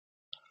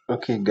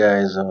Okay,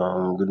 guys.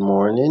 Good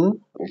morning.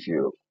 If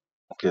you,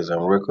 because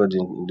I'm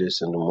recording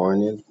this in the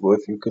morning, but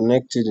if you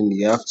connected in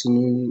the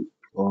afternoon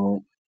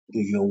or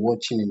if you're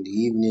watching in the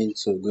evening,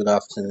 so good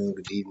afternoon,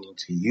 good evening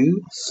to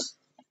you.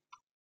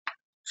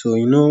 So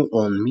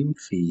on Mimfy,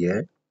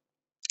 yeah.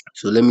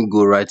 So let me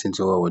go right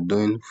into what we're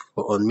doing.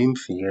 On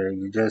Mimfy, yeah,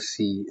 you just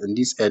see in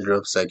this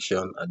airdrop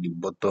section at the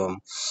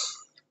bottom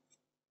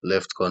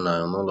left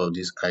corner and all of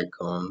these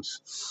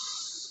icons.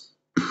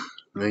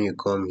 When you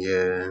come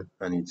here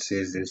and it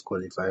says this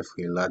qualify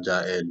for a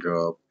larger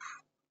airdrop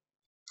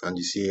and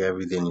you see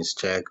everything is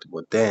checked,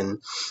 but then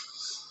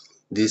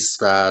this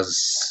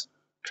stars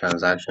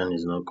transaction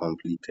is not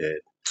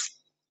completed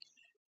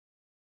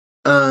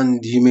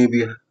and you may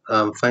be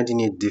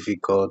finding it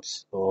difficult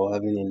or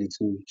having a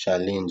little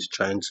challenge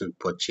trying to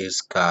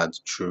purchase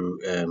cards through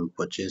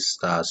purchase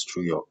stars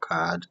through your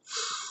card,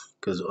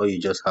 because all you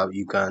just have,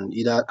 you can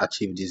either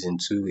achieve this in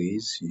two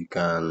ways. You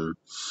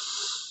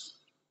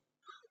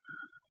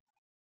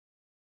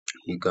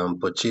can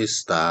purchase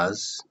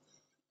stars.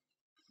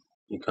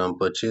 You can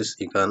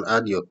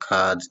add your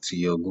card to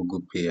your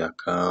Google Pay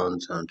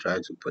account and try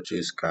to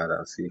purchase card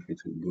and see if it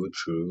will go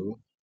through.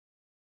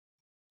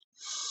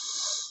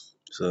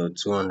 So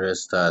 200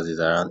 stars is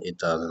around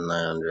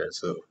 8,900.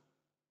 So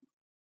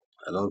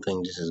I don't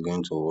think this is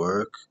going to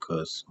work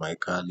because my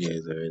card here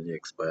is already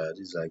expired.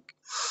 It's like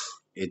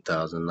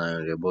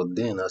 8,900. But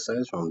then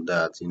aside from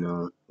that,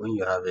 when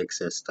you have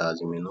excess stars,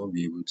 you may not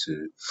be able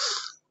to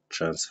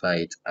transfer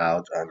it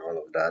out and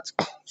all of that.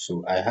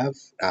 So I have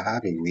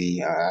a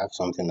way, I have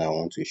something I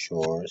want to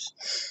show us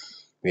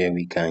where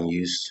we can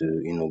use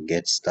to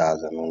get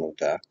stars and all of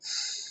that.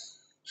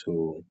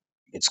 So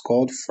it's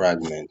called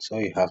fragments.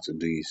 All you have to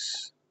do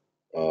is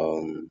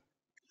um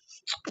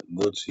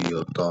go to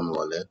your Ton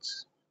wallet.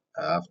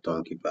 I have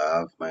Tonkeeper, I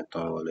have my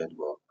Ton wallet,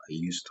 but I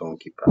use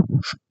Tonkeeper.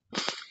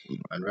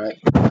 And right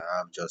here I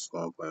have just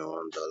 $1.1.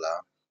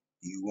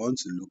 You want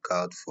to look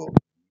out for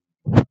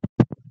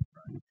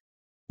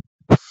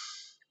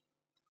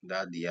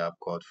that the app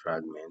called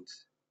Fragment.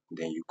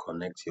 Then you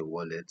connect your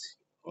wallet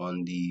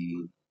on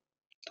the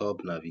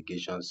top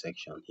navigation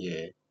section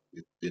here.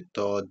 The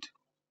third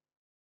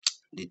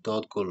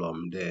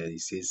column there, it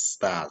says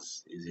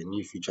stars. Is a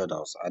new feature that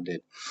was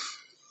added.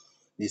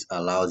 This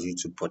allows you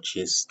to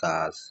purchase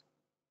stars.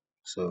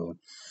 So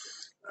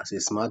as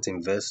a smart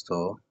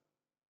investor,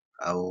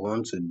 I will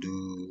want to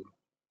do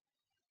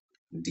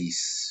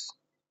this.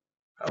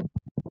 I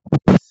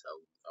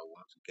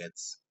want to get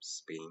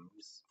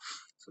spins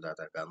so that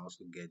I can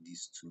also get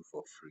these two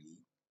for free.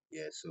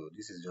 Yeah, so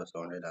this is just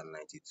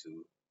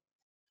 192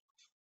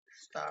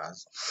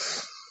 stars.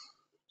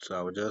 So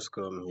I will just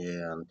come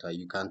here and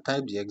you can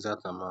type the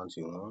exact amount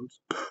you want.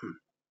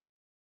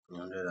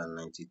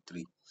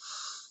 193.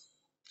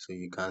 So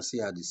you can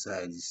see at the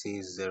side it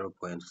says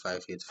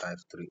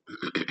 0.5853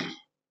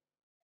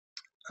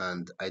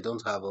 and I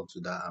don't have up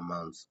to that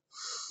amount.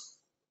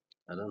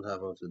 I don't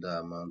have up to that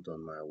amount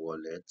on my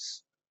wallet.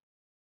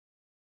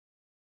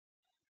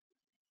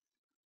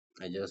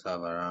 I just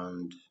have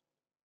around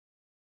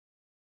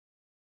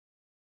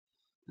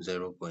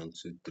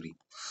 0.23.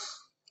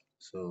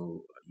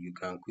 So you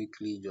can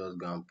quickly just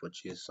go and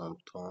purchase some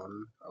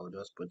ton. I will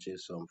just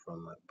purchase some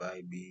from my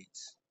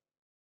Bybit.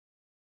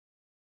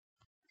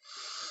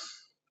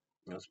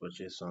 Just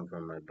purchase some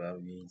from my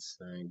Bybit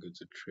and go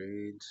to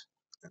trade.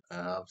 I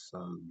have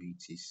some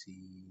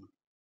BTC.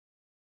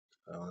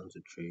 I want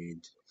to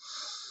trade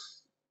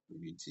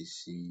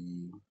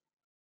BTC.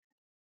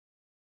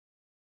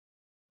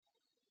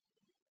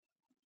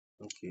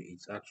 Okay,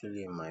 it's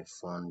actually in my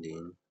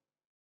funding.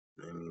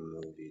 Let me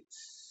move it.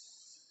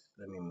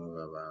 Let me move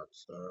about.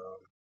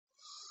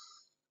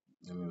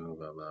 Let me move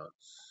about.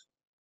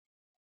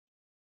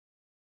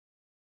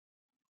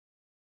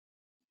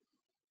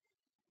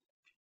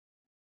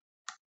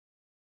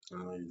 How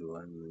much do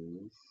I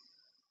move?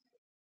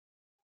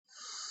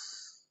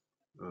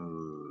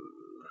 Um,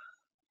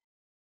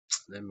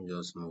 Let me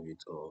just move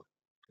it all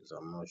because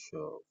I'm not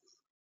sure.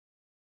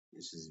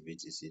 This is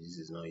BTC. This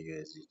is not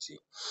USDT.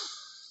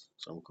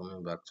 So I'm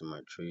coming back to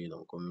my trade.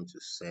 I'm coming to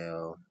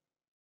sell,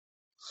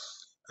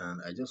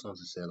 and I just want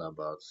to sell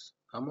about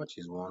how much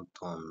is 1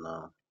 ton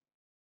now?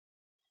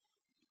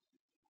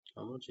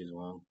 How much is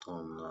 1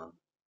 ton now?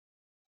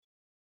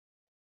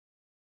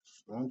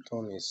 1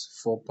 ton is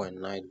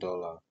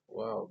 $4.9.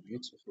 Wow,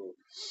 beautiful.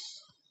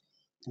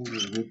 This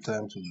is a good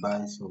time to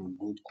buy some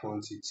good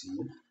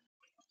quantity.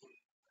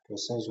 But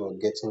since we're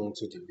getting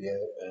into the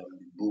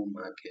bull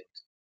market,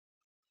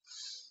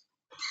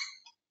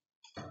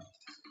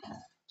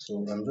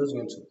 so I'm just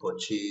going to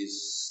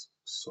purchase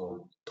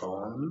some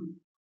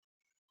ton.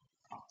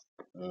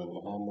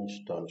 How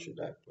much ton should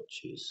I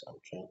purchase? I'm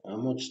trying. How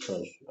much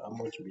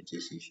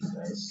BTC should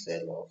I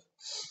sell off?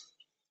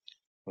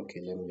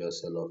 Okay, let me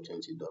just sell off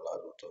 $20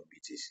 worth of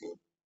BTC.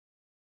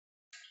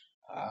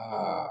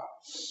 Ah,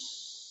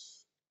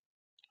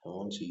 I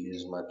want to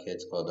use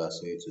market order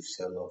so it to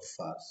sell off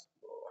fast.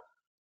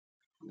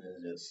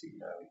 Let's just see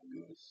how it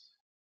goes.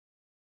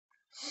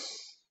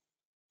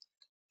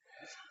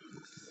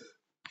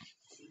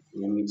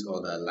 limit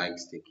order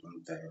likes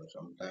taking time.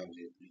 Sometimes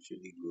it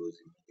literally goes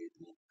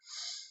immediately.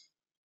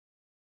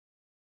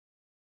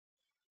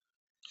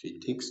 If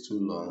it takes too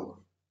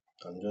long,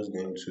 I'm just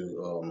going to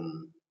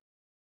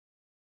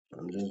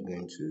I'm just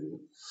going to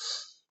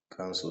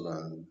cancel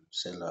and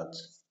sell at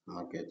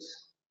market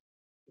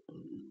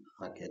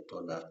market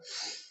order.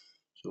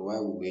 So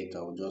while we wait,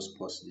 I'll just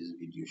pause this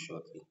video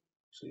shortly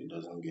so it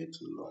doesn't get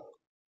too long.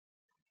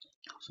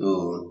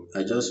 So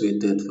I just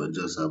waited for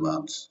just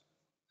about,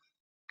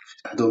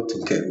 I don't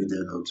think I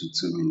waited up to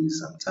 2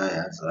 minutes. I'm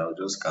tired, so I'll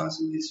just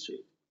cancel this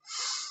straight.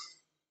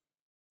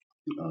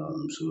 So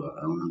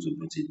I want to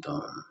put it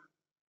on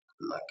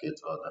market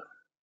order.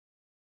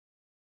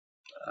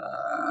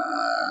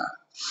 Uh,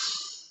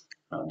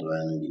 how do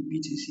I know the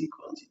BTC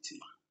quantity?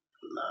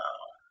 Now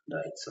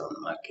that it's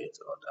on market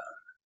order.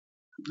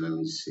 Let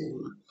me see.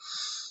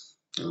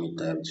 Let me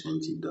type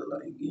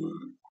 $20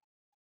 again.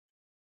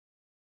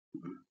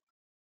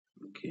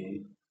 Okay.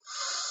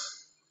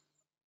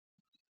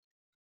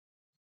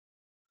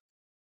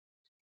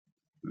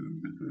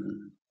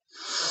 Mhm.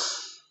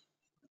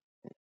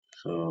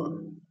 So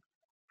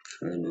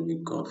trade will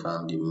be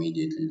confirmed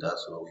immediately.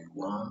 That's what we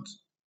want.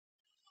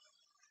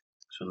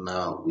 So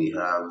now we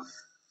have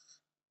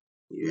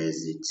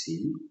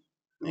USDT.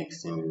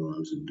 Next thing we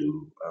want to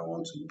do, I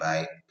want to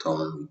buy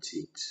Ton with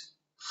it.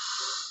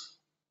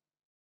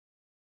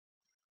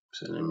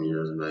 So let me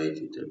just buy it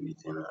with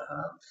everything I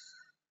have.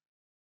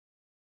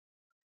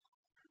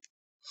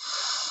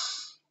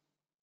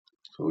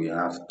 So we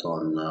have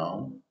Ton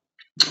now.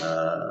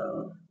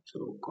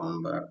 So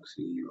come back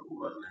to your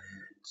wallet.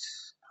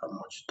 How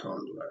much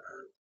Ton do I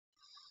have?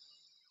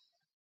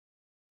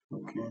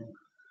 Okay.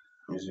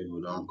 These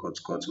people don't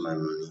cut my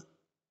money.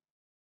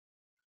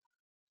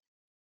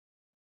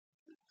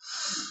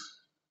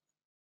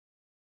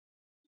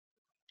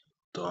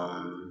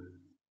 Ton.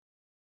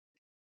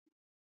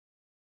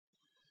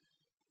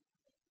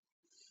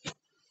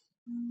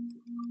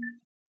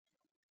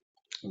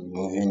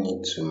 Moving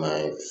it to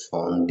my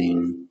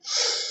funding.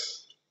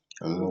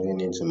 I'm moving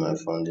into my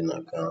funding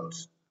account.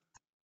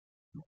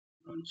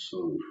 And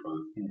so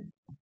from here,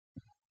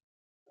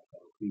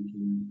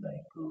 quickly I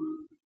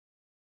can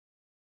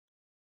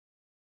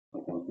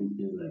quickly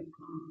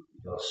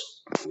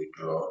just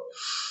withdraw.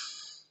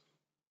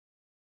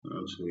 I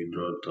want to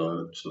withdraw ton.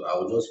 So I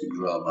will just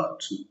withdraw about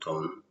 2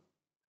 ton.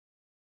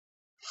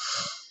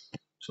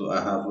 So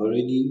I have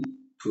already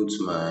put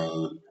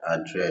my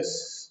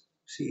address,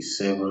 see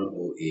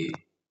 708.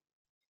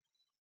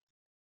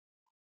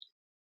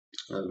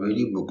 I've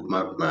already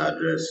bookmarked my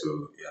address,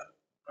 so yeah,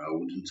 I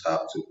wouldn't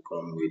have to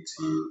come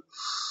waiting.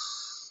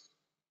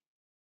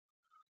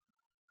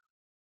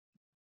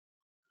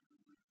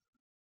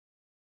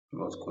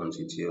 What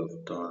quantity of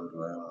ton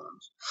do I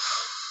want?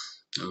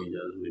 Let me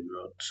just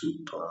withdraw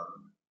 2 ton.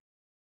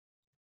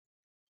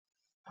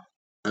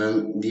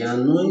 And the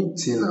annoying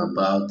thing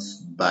about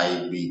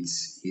Bybit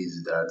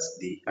is that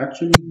they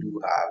actually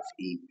do have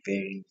a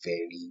very,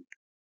 very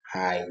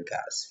high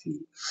gas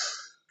fee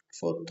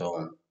for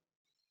ton.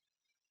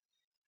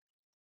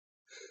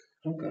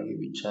 How can you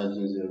be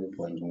charging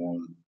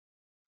 0.1?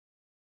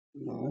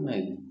 When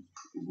I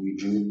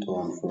withdraw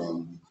ton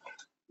from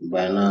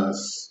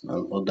Binance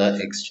and other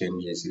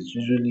exchanges, it's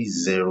usually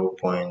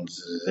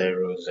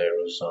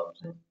 0.00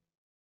 something.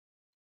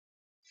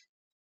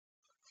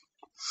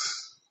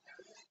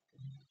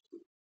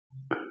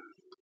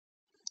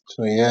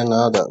 So yeah,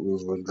 now that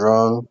we've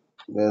withdrawn,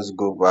 let's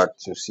go back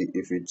to see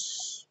if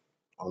it's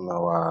on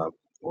our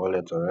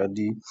wallet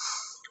already.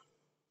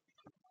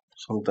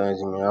 Sometimes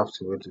you may have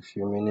to wait a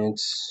few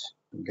minutes,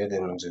 get a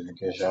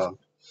notification,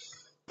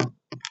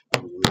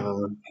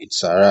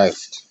 it's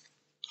arrived.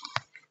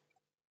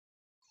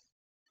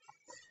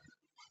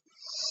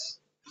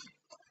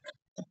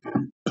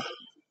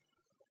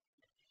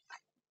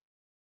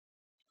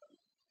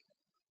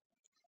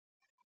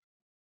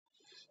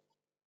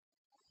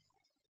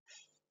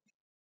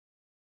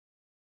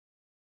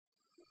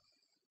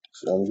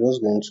 So I'm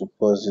just going to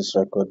pause this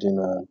recording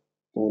and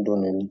hold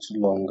on a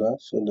little longer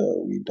so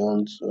that we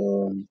don't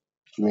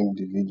make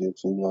the video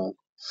too long.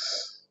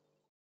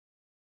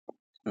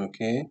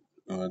 Okay,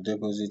 our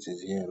deposit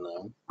is here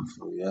now.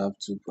 So we have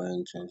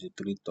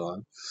 2.23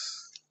 ton.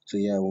 So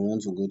yeah, we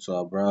want to go to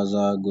our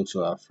browser, go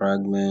to our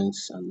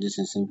fragments, and this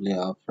is simply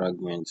how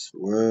fragments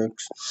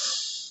works.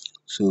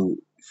 So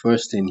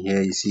first thing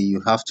here, you see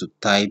you have to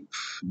type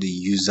the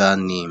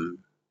username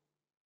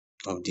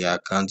of the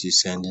account you're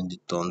sending the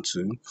ton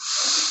to,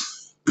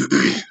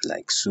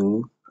 like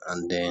so,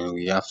 and then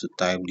we have to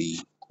type the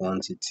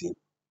quantity.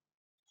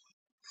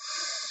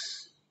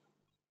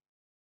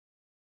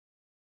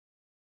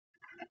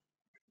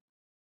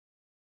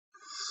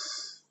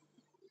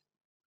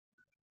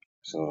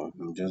 So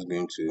I'm just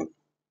going to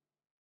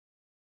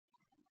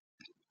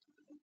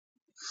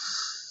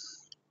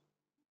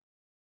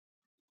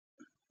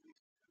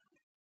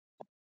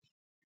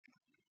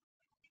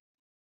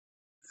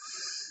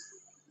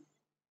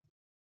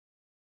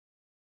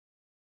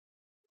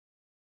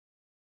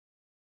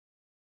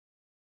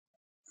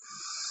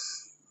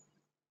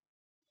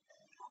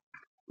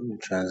The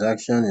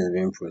transaction is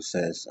being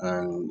processed,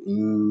 and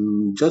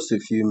in just a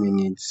few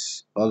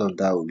minutes, all of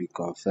that will be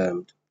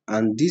confirmed.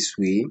 And this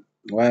way,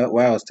 why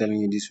I was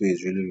telling you this way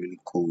is really, really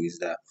cool is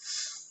that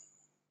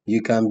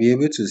you can be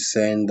able to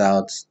send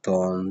out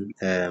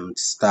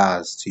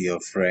stars to your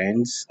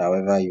friends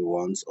however you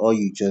want. All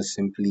you just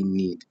simply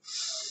need,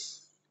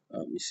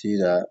 you see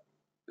that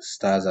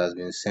stars has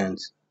been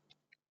sent.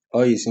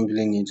 All you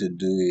simply need to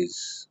do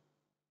is,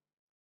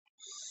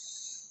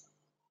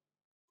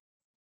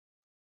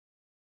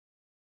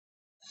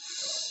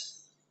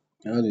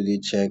 how do they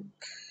check?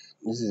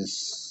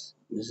 This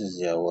is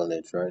their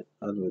wallet, right?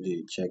 How do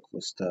they check for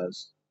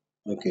stars?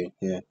 Okay,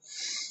 yeah.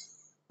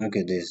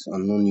 Okay, this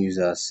unknown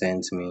user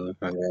sent me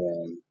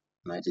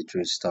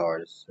 193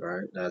 stars,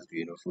 right? That's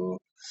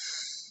beautiful.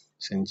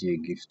 Sent you a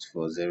gift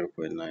for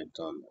 0.9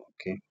 ton.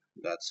 Okay,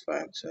 that's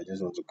fine. So I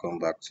just want to come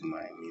back to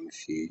my main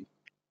feed.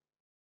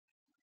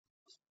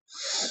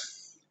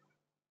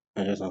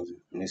 I just want to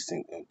this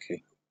thing.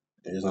 Okay,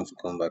 I just want to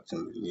come back to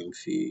my main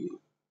feed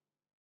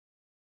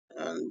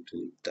and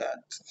do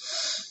that.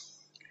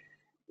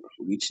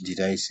 Which did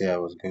I say I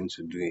was going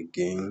to do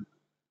again?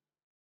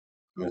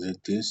 Was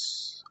it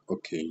this?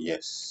 Okay,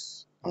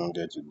 yes. I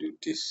wanted to do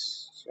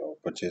this. So I'll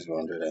purchase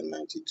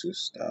 192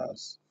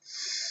 stars.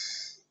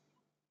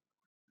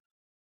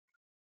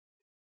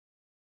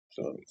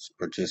 So it's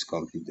purchase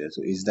completed.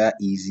 So it's that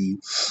easy.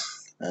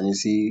 And you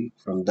see,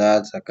 from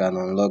that I can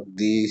unlock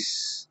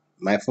this.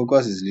 My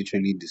focus is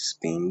literally the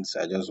spins.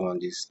 I just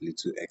want this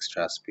little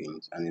extra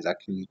spins, and it's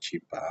actually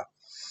cheaper.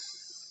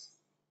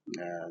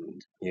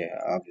 And yeah,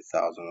 I have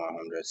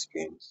 1,100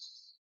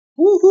 spins.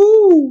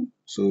 Woohoo!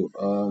 So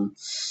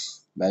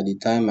by the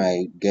time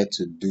I get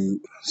to do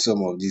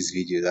some of these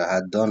videos, I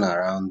had done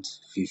around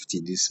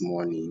 50 this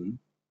morning.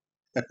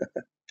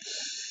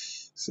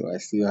 So I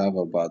still have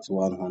about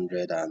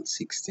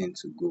 116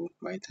 to go.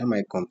 By the time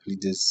I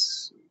complete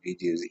this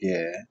videos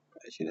here,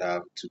 I should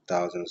have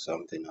 2,000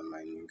 something on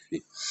my new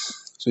feed.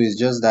 So it's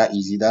just that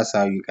easy. That's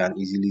how you can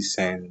easily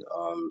send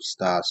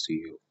stars to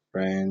your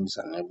friends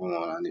and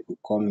everyone. And if you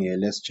come here,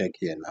 let's check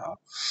here now.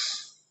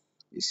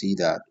 You see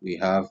that we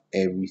have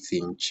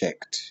everything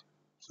checked.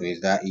 So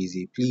it's that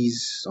easy.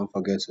 Please don't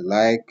forget to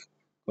like,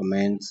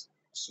 comment,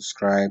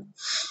 subscribe.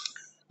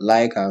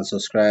 Like and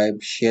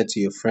subscribe, share to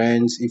your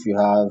friends. If you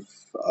have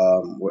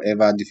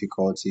whatever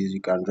difficulties,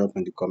 you can drop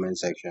in the comment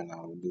section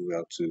and we'll do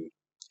well to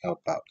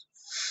help out.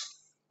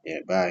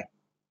 Yeah, bye.